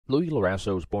Louie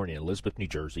Larasso was born in Elizabeth, New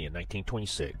Jersey in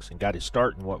 1926 and got his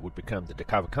start in what would become the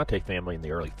DeCavalcante family in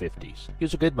the early 50s. He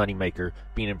was a good moneymaker,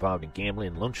 being involved in gambling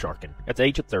and loansharking. At the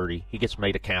age of 30, he gets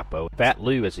made a Capo. Fat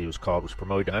Lou, as he was called, was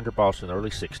promoted to Underboss in the early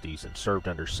 60s and served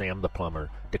under Sam the Plumber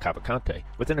DeCavalcante.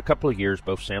 Within a couple of years,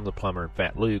 both Sam the Plumber and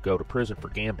Fat Lou go to prison for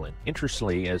gambling.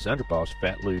 Interestingly, as Underboss,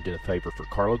 Fat Lou did a favor for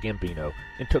Carlo Gambino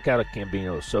and took out a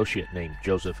Gambino associate named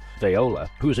Joseph Viola,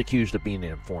 who was accused of being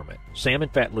an informant. Sam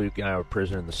and Fat Lou got out of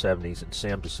prison in the 70s, and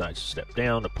Sam decides to step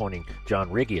down, appointing John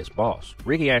Riggy as boss.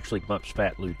 Riggy actually bumps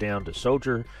Fat Lou down to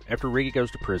soldier. After Riggy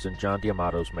goes to prison, John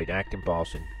D'Amato is made acting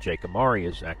boss and Jake Amari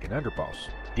is acting underboss.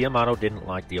 D'Amato didn't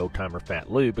like the old-timer Fat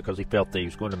Lou because he felt that he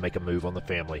was going to make a move on the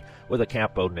family with a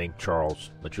capo named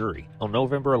Charles Majuri. On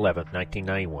November 11,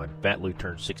 1991, Fat Lou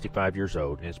turned 65 years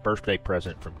old, and his birthday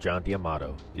present from John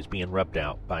D'Amato is being rubbed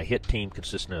out by a hit team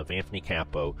consisting of Anthony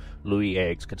Capo, Louie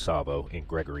Eggs Consalvo, and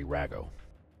Gregory Rago.